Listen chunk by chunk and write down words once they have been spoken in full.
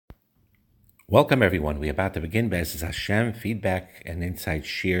Welcome, everyone. We're about to begin Be'ezus Hashem Feedback and Insight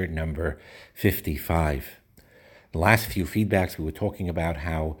Shir number 55. The last few feedbacks we were talking about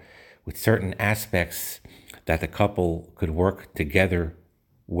how with certain aspects that the couple could work together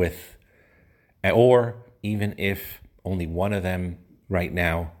with, or even if only one of them right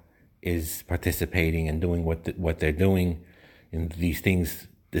now is participating and doing what they're doing in these things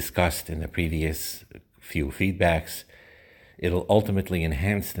discussed in the previous few feedbacks, it'll ultimately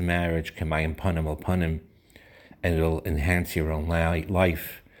enhance the marriage, kamayim panim al panim, and it'll enhance your own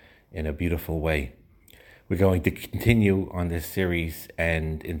life in a beautiful way. We're going to continue on this series,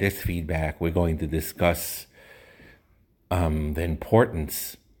 and in this feedback, we're going to discuss the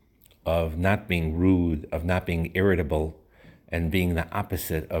importance of not being rude, of not being irritable, and being the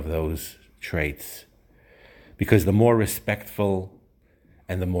opposite of those traits. Because the more respectful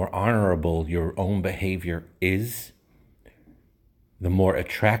and the more honorable your own behavior is, the more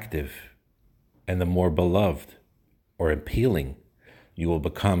attractive and the more beloved or appealing you will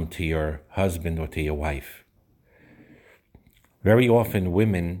become to your husband or to your wife. Very often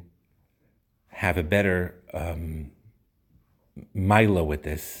women have a better mila with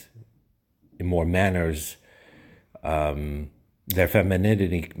this, in more manners. Their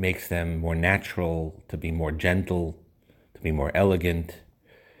femininity makes them more natural, to be more gentle, to be more elegant.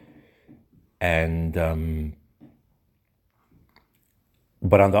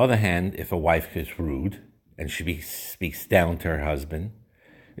 But on the other hand, if a wife is rude and she speaks down to her husband,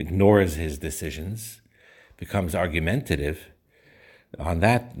 ignores his decisions, becomes argumentative, on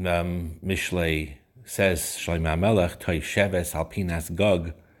that Mishlei says, Shlomo HaMelech, Toy Sheves Alpinas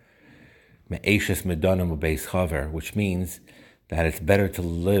Gog, Me'eshes Medonim Ubeis Chaver, which means that it's better to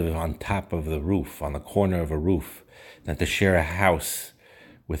live on top of the roof, on the corner of a roof, than to share a house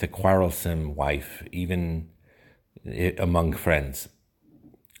with a quarrelsome wife, even among friends.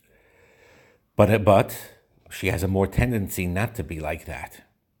 But she has a more tendency not to be like that,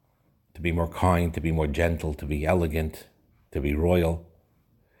 to be more kind, to be more gentle, to be elegant, to be royal.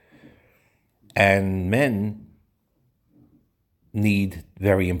 And men need,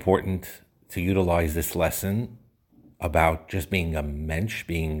 very important, to utilize this lesson about just being a mensch,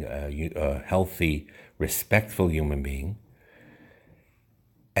 being a healthy, respectful human being.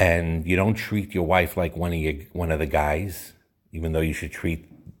 And you don't treat your wife like one of the guys, even though you should treat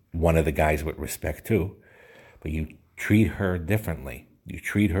one of the guys with respect too, but you treat her differently. You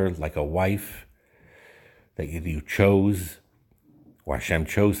treat her like a wife that you chose, or Hashem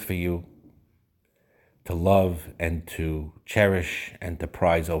chose for you, to love and to cherish and to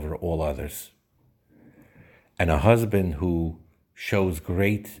prize over all others. And a husband who shows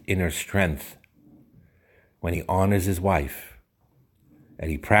great inner strength when he honors his wife, and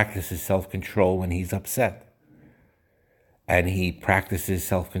he practices self-control when he's upset, and he practices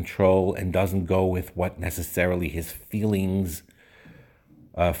self-control and doesn't go with what necessarily his feelings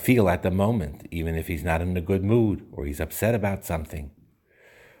feel at the moment, even if he's not in a good mood or he's upset about something.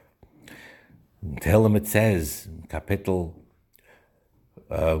 In Tehillim it says, Kapitel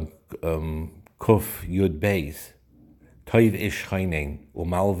Kuf Yud Beis, Toiv Ish Chaynein,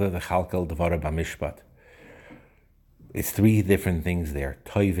 Umalve V'chalkel Dvara B'mishpat. It's three different things there.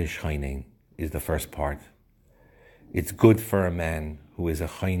 Toiv Ish Chaynein is the first part. It's good for a man who is a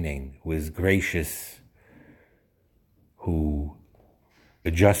chaynein, who is gracious, who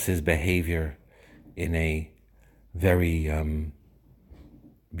adjusts his behavior in a very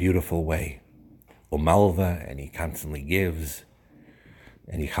beautiful way. Umalva, and he constantly gives,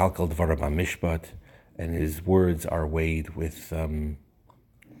 and he chalkal dvarav mishpat, and his words are weighed with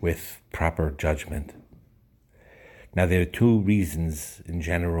proper judgment. Now, there are two reasons in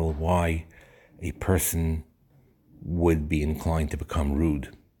general why a person would be inclined to become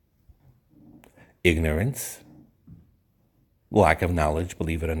rude. Ignorance, lack of knowledge,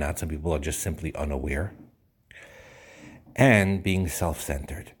 believe it or not, some people are just simply unaware, and being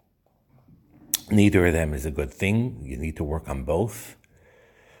self-centered. Neither of them is a good thing. You need to work on both.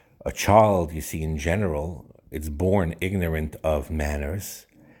 A child, you see, in general, it's born ignorant of manners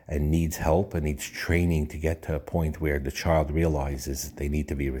and needs help and needs training to get to a point where the child realizes they need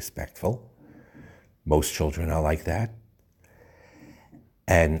to be respectful. Most children are like that.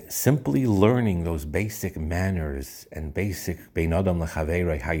 And simply learning those basic manners and basic bein adam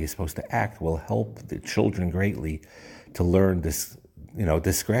lechaverei, how you're supposed to act, will help the children greatly to learn this,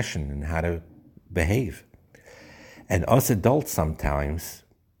 discretion and how to behave. And us adults sometimes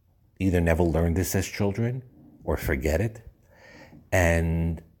either never learn this as children or forget it.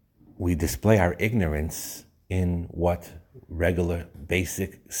 And we display our ignorance in what regular,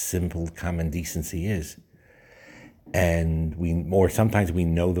 basic, simple, common decency is. And sometimes we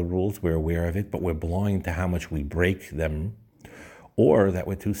know the rules, we're aware of it, but we're blind to how much we break them, or that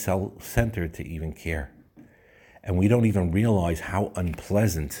we're too self-centered to even care. And we don't even realize how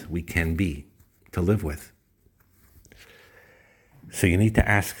unpleasant we can be to live with. So you need to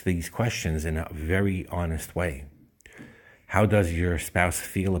ask these questions in a very honest way. How does your spouse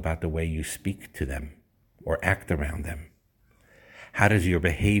feel about the way you speak to them or act around them? How does your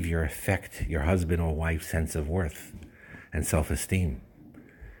behavior affect your husband or wife's sense of worth and self-esteem?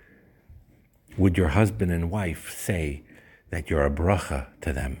 Would your husband and wife say that you're a bracha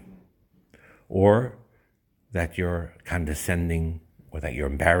to them, or that you're condescending, or that you're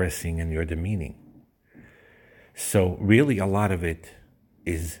embarrassing and you're demeaning? So really a lot of it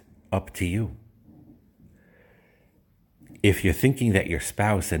is up to you. If you're thinking that your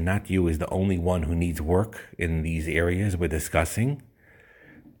spouse and not you is the only one who needs work in these areas we're discussing,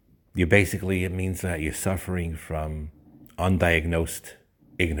 it means that you're suffering from undiagnosed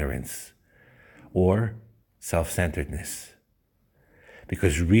ignorance or self-centeredness.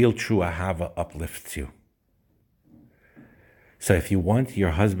 Because real true ahava uplifts you. So if you want your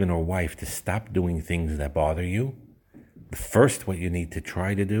husband or wife to stop doing things that bother you, first what you need to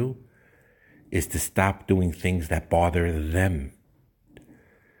try to do is to stop doing things that bother them.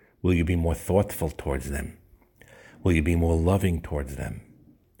 Will you be more thoughtful towards them? Will you be more loving towards them?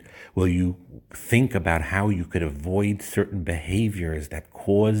 Will you think about how you could avoid certain behaviors that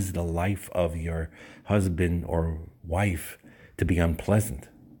cause the life of your husband or wife to be unpleasant?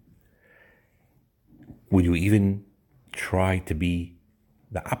 Will you even try to be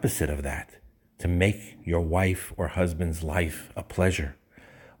the opposite of that, to make your wife or husband's life a pleasure,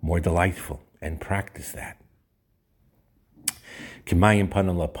 more delightful, and practice that? Kimayim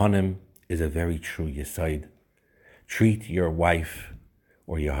panim lapanim is a very true yesod. Treat your wife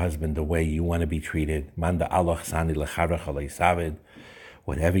or your husband the way you want to be treated. Manda alach sani lecharach alei savid.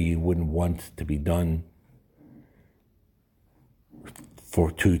 Whatever you wouldn't want to be done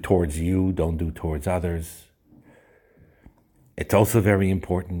towards you, don't do towards others. It's also very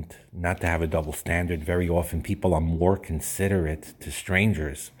important not to have a double standard. Very often people are more considerate to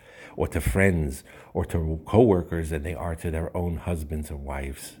strangers or to friends or to co-workers than they are to their own husbands or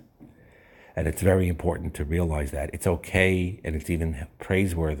wives. And it's very important to realize that. It's okay, and it's even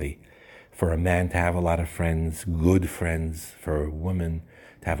praiseworthy for a man to have a lot of friends, good friends, for a woman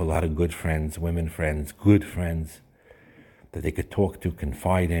to have a lot of good friends, women friends, good friends, that they could talk to,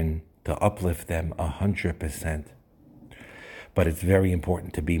 confide in, to uplift them 100%. But it's very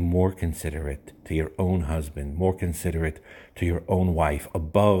important to be more considerate to your own husband, more considerate to your own wife,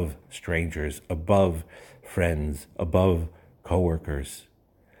 above strangers, above friends, above co-workers,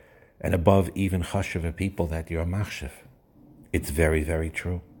 and above even chashuva people that you're machshav. It's very, very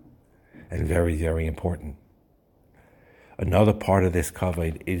true and very, very important. Another part of this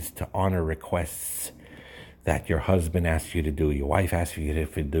kavod is to honor requests that your husband asks you to do, your wife asks you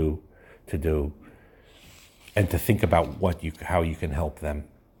to do, and to think about how you can help them.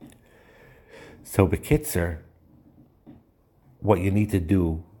 So b'kitzer, what you need to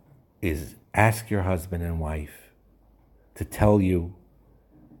do is ask your husband and wife to tell you,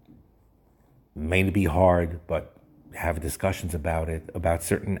 may be hard, but have discussions about it, about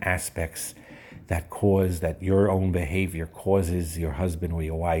certain aspects that your own behavior causes your husband or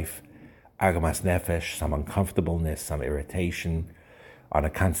your wife agamas nefesh, some uncomfortableness, some irritation on a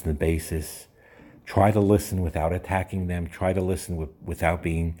constant basis. Try to listen without attacking them. Try to listen without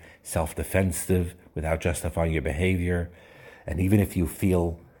being self-defensive, without justifying your behavior. And even if you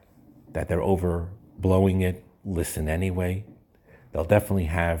feel that they're overblowing it, listen anyway. They'll definitely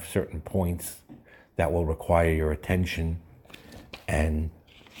have certain points that will require your attention. And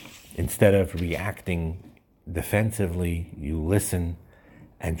instead of reacting defensively, you listen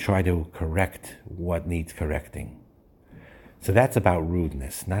and try to correct what needs correcting. So that's about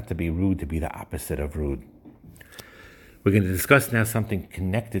rudeness. Not to be rude, to be the opposite of rude. We're going to discuss now something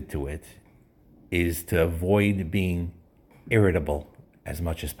connected to it, is to avoid being irritable as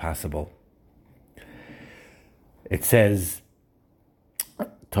much as possible. It says,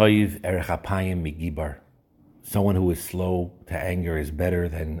 Toiv erech apayim migibar. Someone who is slow to anger is better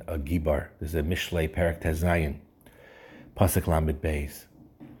than a gibar. This is a Mishlei Perek Tezayin, Pasuk Lamed Beis.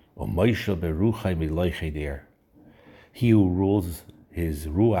 O Moishel beruchai miloichei der. He who rules his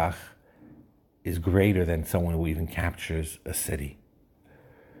ruach is greater than someone who even captures a city.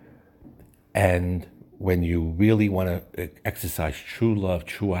 And when you really want to exercise true love,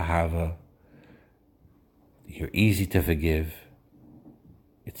 true ahava, you're easy to forgive.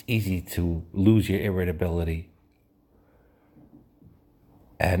 It's easy to lose your irritability.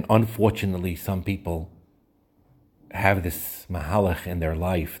 And unfortunately, some people have this mahalach in their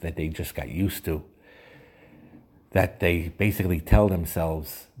life that they just got used to, that they basically tell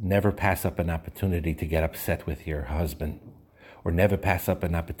themselves, never pass up an opportunity to get upset with your husband, or never pass up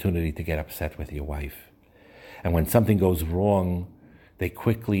an opportunity to get upset with your wife. And when something goes wrong, they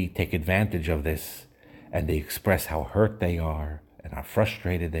quickly take advantage of this and they express how hurt they are and how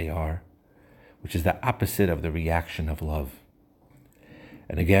frustrated they are, which is the opposite of the reaction of love.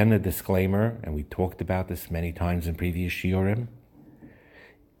 And again, a disclaimer, and we talked about this many times in previous shiurim.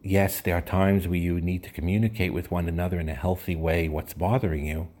 Yes, there are times where you need to communicate with one another in a healthy way what's bothering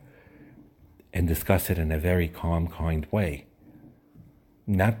you and discuss it in a very calm, kind way.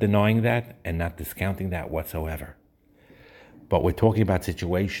 Not denying that and not discounting that whatsoever. But we're talking about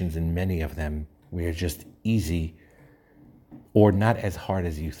situations, in many of them, where it's just easy or not as hard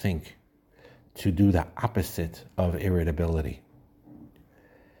as you think to do the opposite of irritability.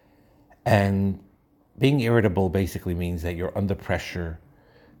 And being irritable basically means that you're under pressure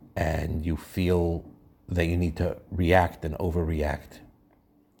and you feel that you need to react and overreact.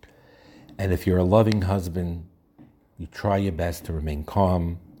 And if you're a loving husband, you try your best to remain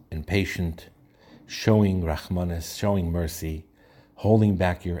calm and patient, showing rachmanis, showing mercy, holding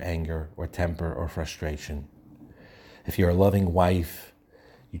back your anger or temper or frustration. If you're a loving wife,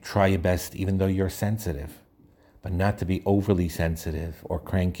 you try your best, even though you're sensitive, but not to be overly sensitive or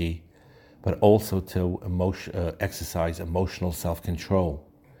cranky, but also to exercise emotional self-control.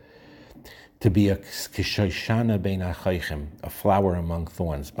 To be a kishoshana bein achaychim, a flower among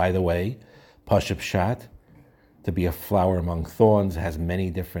thorns. By the way, Pashup Pshat, to be a flower among thorns has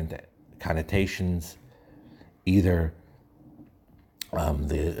many different connotations. Either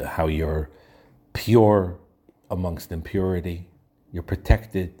how you're pure amongst impurity, you're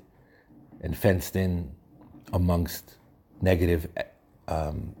protected and fenced in amongst negative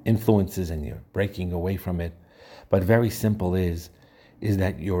influences, and you're breaking away from it. But very simple is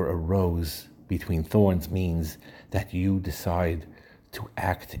that you're a rose between thorns means that you decide to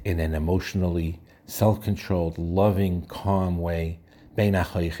act in an emotionally self-controlled, loving, calm way, bein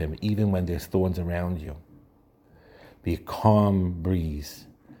achaychim, even when there's thorns around you. Be a calm breeze,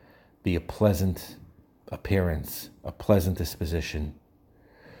 be a pleasant appearance, a pleasant disposition.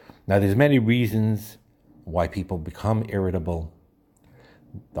 Now, there's many reasons why people become irritable.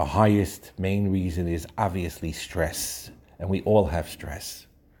 The highest main reason is obviously stress, and we all have stress.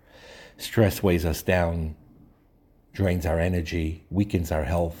 Stress weighs us down, drains our energy, weakens our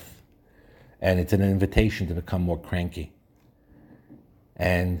health, and it's an invitation to become more cranky.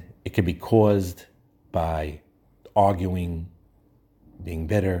 And it can be caused by arguing, being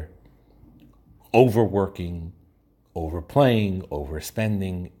bitter, overworking, overplaying,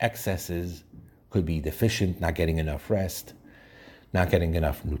 overspending, excesses, could be deficient, not getting enough rest, not getting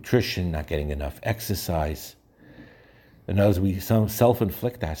enough nutrition, not getting enough exercise. In other words, we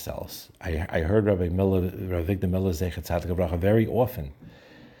self-inflict ourselves. I heard Rabbi Avigdor Miller Zecher Tzadik Livracha very often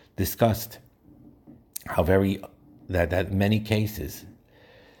discussed how that many cases,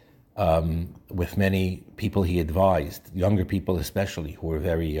 with many people he advised, younger people especially, who were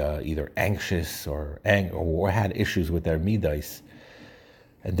very either anxious or had issues with their midas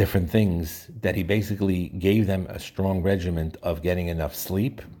and different things, that he basically gave them a strong regimen of getting enough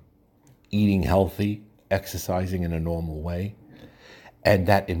sleep, eating healthy, exercising in a normal way, and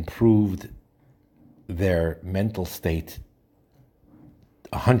that improved their mental state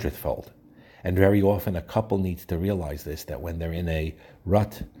 100-fold. And very often a couple needs to realize this, that when they're in a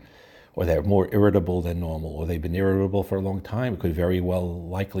rut, or they're more irritable than normal, or they've been irritable for a long time, it could very well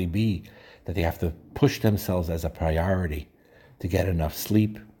likely be that they have to push themselves as a priority to get enough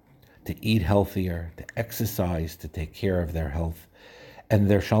sleep, to eat healthier, to exercise, to take care of their health, and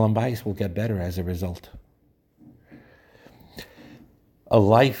their shalom bayis will get better as a result. A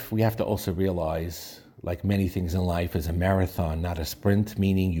life, we have to also realize, like many things in life, is a marathon, not a sprint,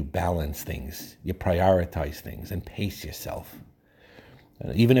 meaning you balance things, you prioritize things, and pace yourself.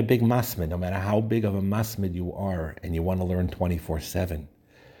 Even a big masmid, no matter how big of a masmid you are, and you want to learn 24/7,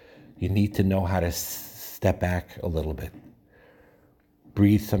 you need to know how to step back a little bit.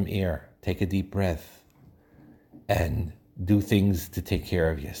 Breathe some air, take a deep breath, and do things to take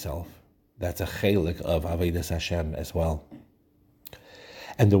care of yourself. That's a chelik of Avodas Hashem as well.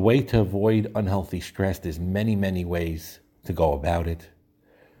 And the way to avoid unhealthy stress, there's many, many ways to go about it.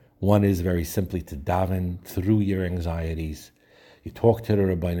 One is very simply to daven through your anxieties. You talk to the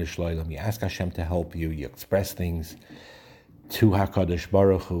Rabbeinu Shloim, you ask Hashem to help you, you express things to HaKadosh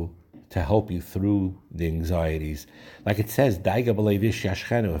Baruch Hu to help you through the anxieties. Like it says, Daiga b'lei vish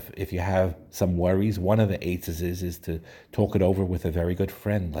yashchenu, if you have some worries, one of the eitzes is to talk it over with a very good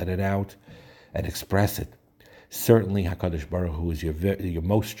friend, let it out and express it. Certainly HaKadosh Baruch Hu is your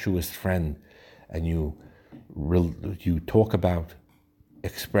most truest friend, and you talk about,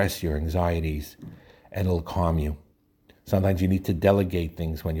 express your anxieties, and it'll calm you. Sometimes you need to delegate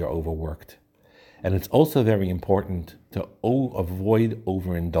things when you're overworked. And it's also very important to avoid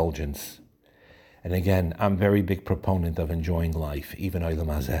overindulgence. And again, I'm a very big proponent of enjoying life, even Olam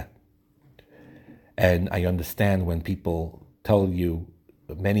Hazeh. And I understand when people tell you,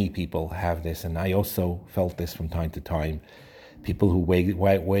 many people have this, and I also felt this from time to time, people who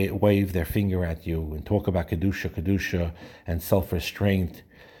wave their finger at you and talk about Kedusha, and self-restraint.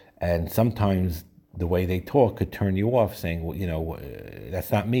 And sometimes the way they talk could turn you off, saying, well,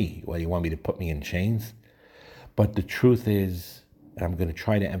 that's not me. Well, you want me to put me in chains? But the truth is, and I'm going to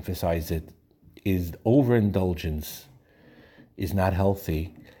try to emphasize it, is overindulgence is not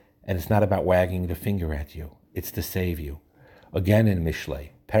healthy, and it's not about wagging the finger at you. It's to save you. Again in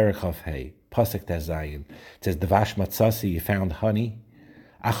Mishlei, Perek Chaf Hei, Pasuk Tezayin, it says, Devash matzasi, you found honey,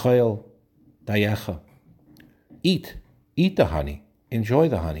 Achoil dayecha. Eat the honey, enjoy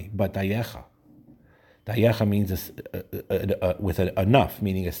the honey, but dayecha. Dayecha means with enough,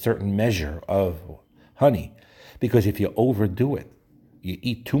 meaning a certain measure of honey. Because if you overdo it, you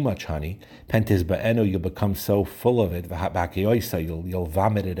eat too much honey, pentis ba'enu, you'll become so full of it, you'll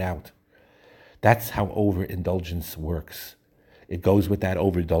vomit it out. That's how overindulgence works. It goes with that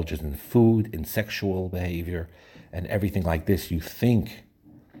overindulgence in food, in sexual behavior, and everything like this. You think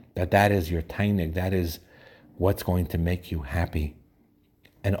that is your tainig, that is what's going to make you happy.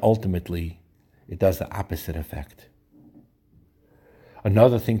 And ultimately, it does the opposite effect.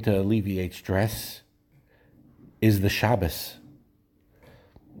 Another thing to alleviate stress is the Shabbos.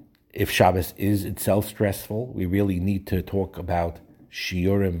 If Shabbos is itself stressful, we really need to talk about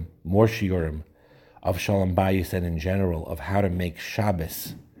more shiurim of Shalom Bayis and in general of how to make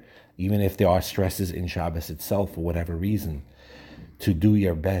Shabbos, even if there are stresses in Shabbos itself for whatever reason, to do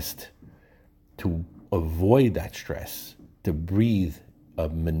your best to avoid that stress, to breathe a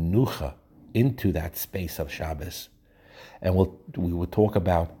menucha into that space of Shabbos. And we will talk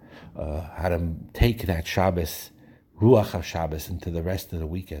about how to take that Shabbos, Ruach HaShabbos, into the rest of the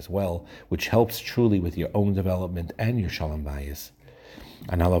week as well, which helps truly with your own development and your Shalom Bayis.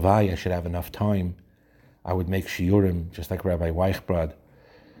 And halavai, I should have enough time, I would make shiurim, just like Rabbi Weichbrod,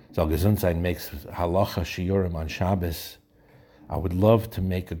 Zal Gesundsein makes halacha shiurim on Shabbos. I would love to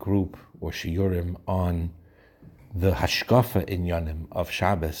make a group or shiurim on the hashkafa inyanim of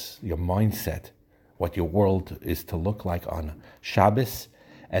Shabbos, your mindset, what your world is to look like on Shabbos,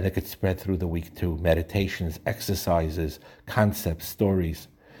 and it could spread through the week too. Meditations, exercises, concepts, stories.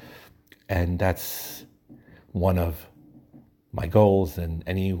 And that's one of my goals, and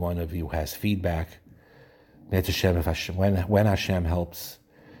any one of you has feedback, when Hashem helps,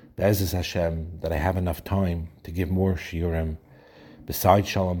 Be'ezus Hashem, that I have enough time to give more shiurim besides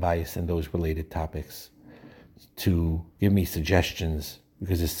Shalom Bayis and those related topics, to give me suggestions,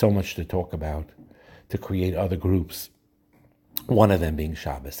 because there's so much to talk about, to create other groups, one of them being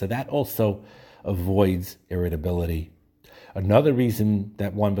Shabbos. So that also avoids irritability. Another reason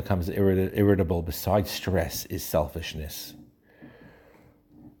that one becomes irritable besides stress is selfishness.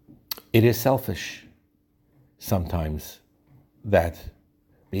 It is selfish sometimes that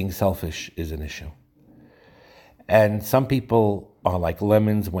being selfish is an issue. And some people are like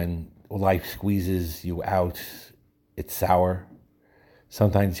lemons. When life squeezes you out, it's sour.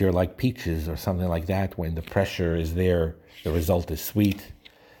 Sometimes you're like peaches or something like that. When the pressure is there, the result is sweet.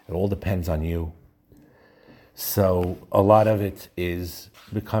 It all depends on you. So a lot of it is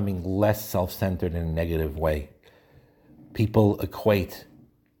becoming less self-centered in a negative way. People equate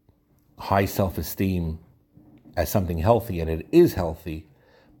high self-esteem as something healthy, and it is healthy,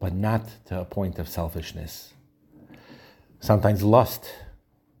 but not to a point of selfishness. Sometimes lust,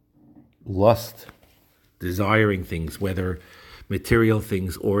 desiring things, whether material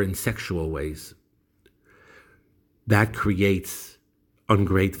things or in sexual ways, that creates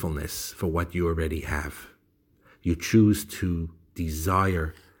ungratefulness for what you already have. You choose to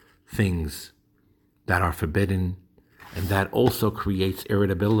desire things that are forbidden, and that also creates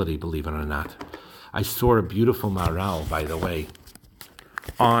irritability, believe it or not. I saw a beautiful maral, by the way,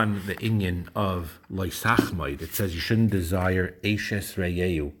 on the inyan of loisachmoid. It says you shouldn't desire Eishes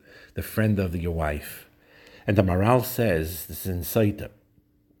Reyehu, the friend of your wife. And the maral says, this is in Saita,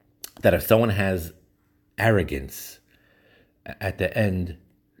 that if someone has arrogance, at the end,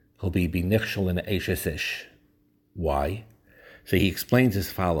 he'll be binichshel in Eishes Ish. Why? So he explains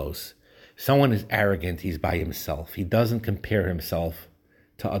as follows. Someone is arrogant, he's by himself. He doesn't compare himself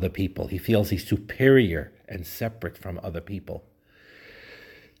to other people. He feels he's superior and separate from other people.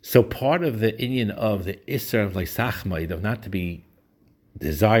 So part of the inyan of the Isser of Leisachmaid, of not to be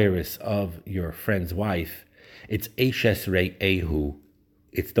desirous of your friend's wife, it's Eshes Rei Ehu.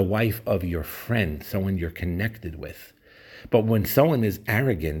 It's the wife of your friend, someone you're connected with. But when someone is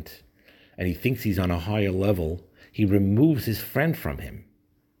arrogant and he thinks he's on a higher level, he removes his friend from him.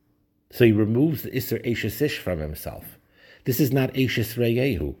 So he removes the Isser Eshes Ish from himself. This is not Eshes Rei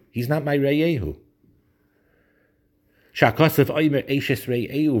Ehu. He's not my Rei Ehu. Shakasav Oimer Eshes Rei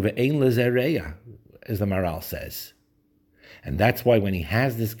Ehu ve'ein lezereya, as the Maral says. And that's why when he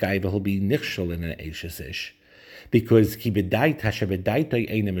has this guy, he'll be nichshel in an Eshes Ish. Because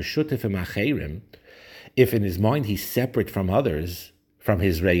if in his mind he's separate from others, from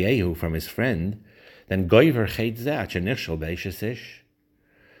his Reyehu, from his friend, then goiver nichshel be'eshes ish.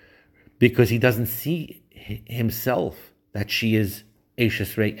 Because he doesn't see himself that she is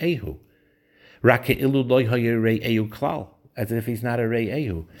Eshes Reyehu. Rake'ilu loy hayer Reyehu klal, as if he's not a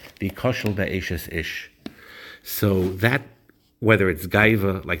Reyehu. Bikoshel be'eshes ish. So that, whether it's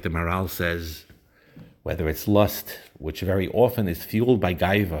gaiva, like the Maral says, whether it's lust, which very often is fueled by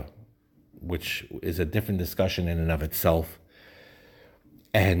gaiva, which is a different discussion in and of itself,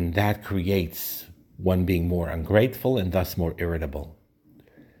 and that creates one being more ungrateful and thus more irritable.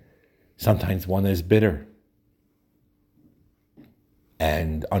 Sometimes one is bitter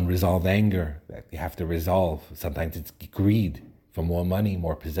and unresolved anger that you have to resolve. Sometimes it's greed for more money,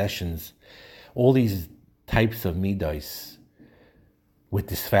 more possessions. All these types of midos, with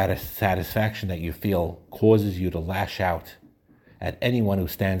this satisfaction that you feel, causes you to lash out at anyone who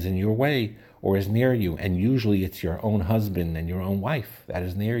stands in your way or is near you. And usually it's your own husband and your own wife that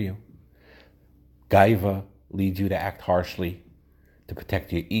is near you. Gaiva leads you to act harshly, to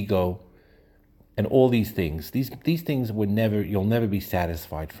protect your ego, and all these things. These things you'll never be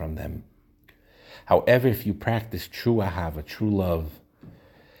satisfied from them. However, if you practice true ahava, true love,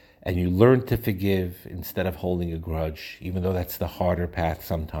 and you learn to forgive instead of holding a grudge, even though that's the harder path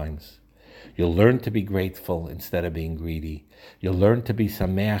sometimes. You'll learn to be grateful instead of being greedy. You'll learn to be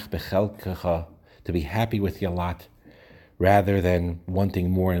sameach bechelkecha, to be happy with your lot, rather than wanting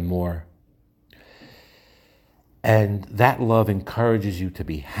more and more. And that love encourages you to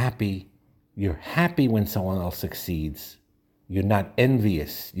be happy. You're happy when someone else succeeds. You're not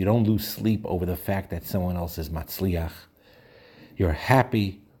envious. You don't lose sleep over the fact that someone else is matzliach. You're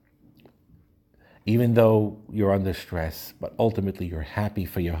happy even though you're under stress, but ultimately you're happy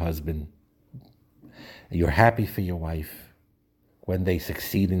for your husband. You're happy for your wife when they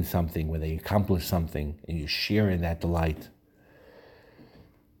succeed in something, when they accomplish something, and you share in that delight.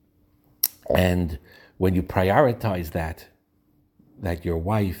 And when you prioritize that your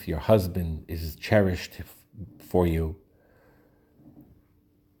wife, your husband is cherished for you,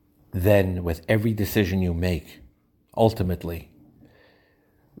 then with every decision you make, ultimately,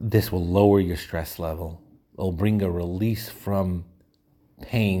 this will lower your stress level. It'll bring a release from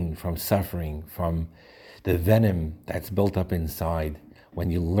pain, from suffering, from the venom that's built up inside when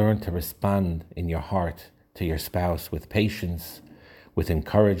you learn to respond in your heart to your spouse with patience, with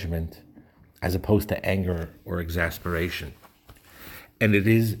encouragement, as opposed to anger or exasperation. And it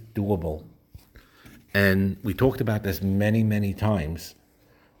is doable. And we talked about this many, many times,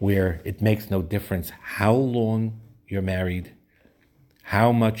 where it makes no difference how long you're married,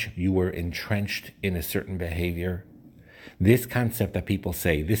 how much you were entrenched in a certain behavior. This concept that people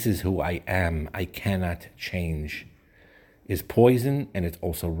say, this is who I am, I cannot change, is poison, and it's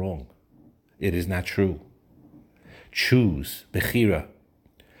also wrong. It is not true. Choose, bechira.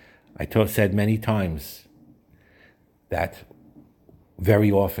 I said many times that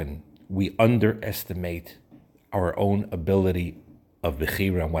very often we underestimate our own ability of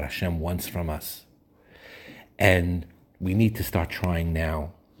bechira and what Hashem wants from us. And we need to start trying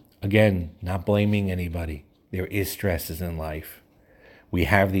now. Again, not blaming anybody. There is stresses in life. We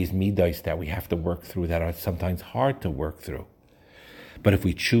have these midos that we have to work through that are sometimes hard to work through. But if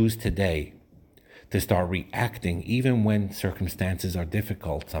we choose today to start reacting, even when circumstances are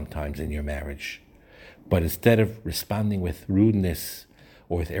difficult sometimes in your marriage, but instead of responding with rudeness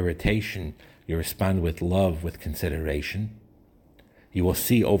or with irritation, you respond with love, with consideration, you will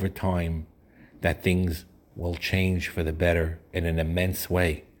see over time that things will change for the better in an immense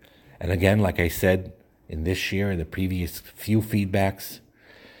way. And again, like I said, in this year, in the previous few feedbacks,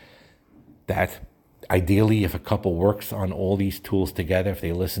 that ideally if a couple works on all these tools together, if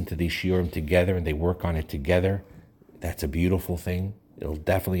they listen to these shiurim together and they work on it together, that's a beautiful thing. It'll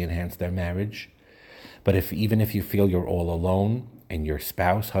definitely enhance their marriage. But even if you feel you're all alone and your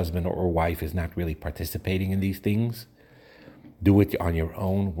spouse, husband or wife, is not really participating in these things, Do it on your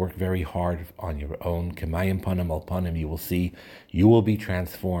own. Work very hard on your own. Kemayim panim al panim. You will see, you will be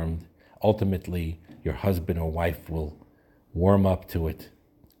transformed. Ultimately, your husband or wife will warm up to it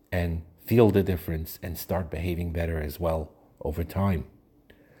and feel the difference and start behaving better as well over time.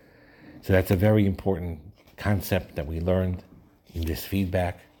 So that's a very important concept that we learned in this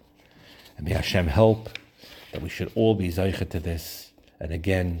feedback. And may Hashem help that we should all be zeicha to this. And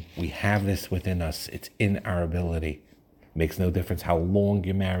again, we have this within us. It's in our ability. It makes no difference how long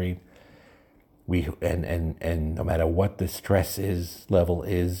you're married. And no matter what the stress level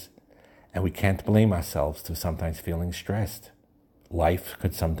is, and we can't blame ourselves for sometimes feeling stressed. Life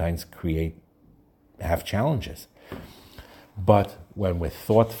could sometimes have challenges. But when we're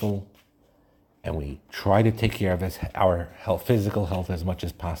thoughtful and we try to take care of our physical health as much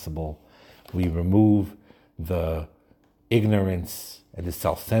as possible, we remove the ignorance and the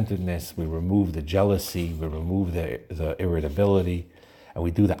self-centeredness, we remove the jealousy, we remove the irritability, and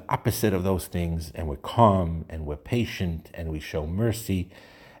we do the opposite of those things, and we're calm, and we're patient, and we show mercy,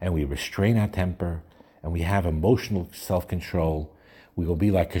 and we restrain our temper, and we have emotional self-control. We will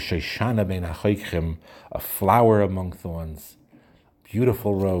be like a Shoshana ben Achoichim, a flower among thorns,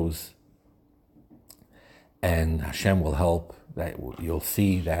 beautiful rose. And Hashem will help. That you'll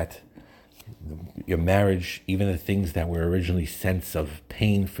see that your marriage, even the things that were originally sense of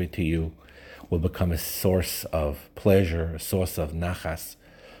pain to you, will become a source of pleasure, a source of nachas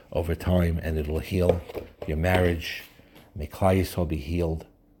over time, and it will heal your marriage. May Klal Yisrael be healed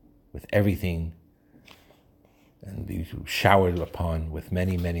with everything and be showered upon with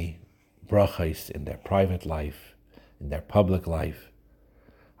many, many brachos in their private life, in their public life.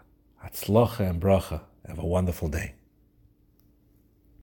 Hatzlacha and bracha. Have a wonderful day.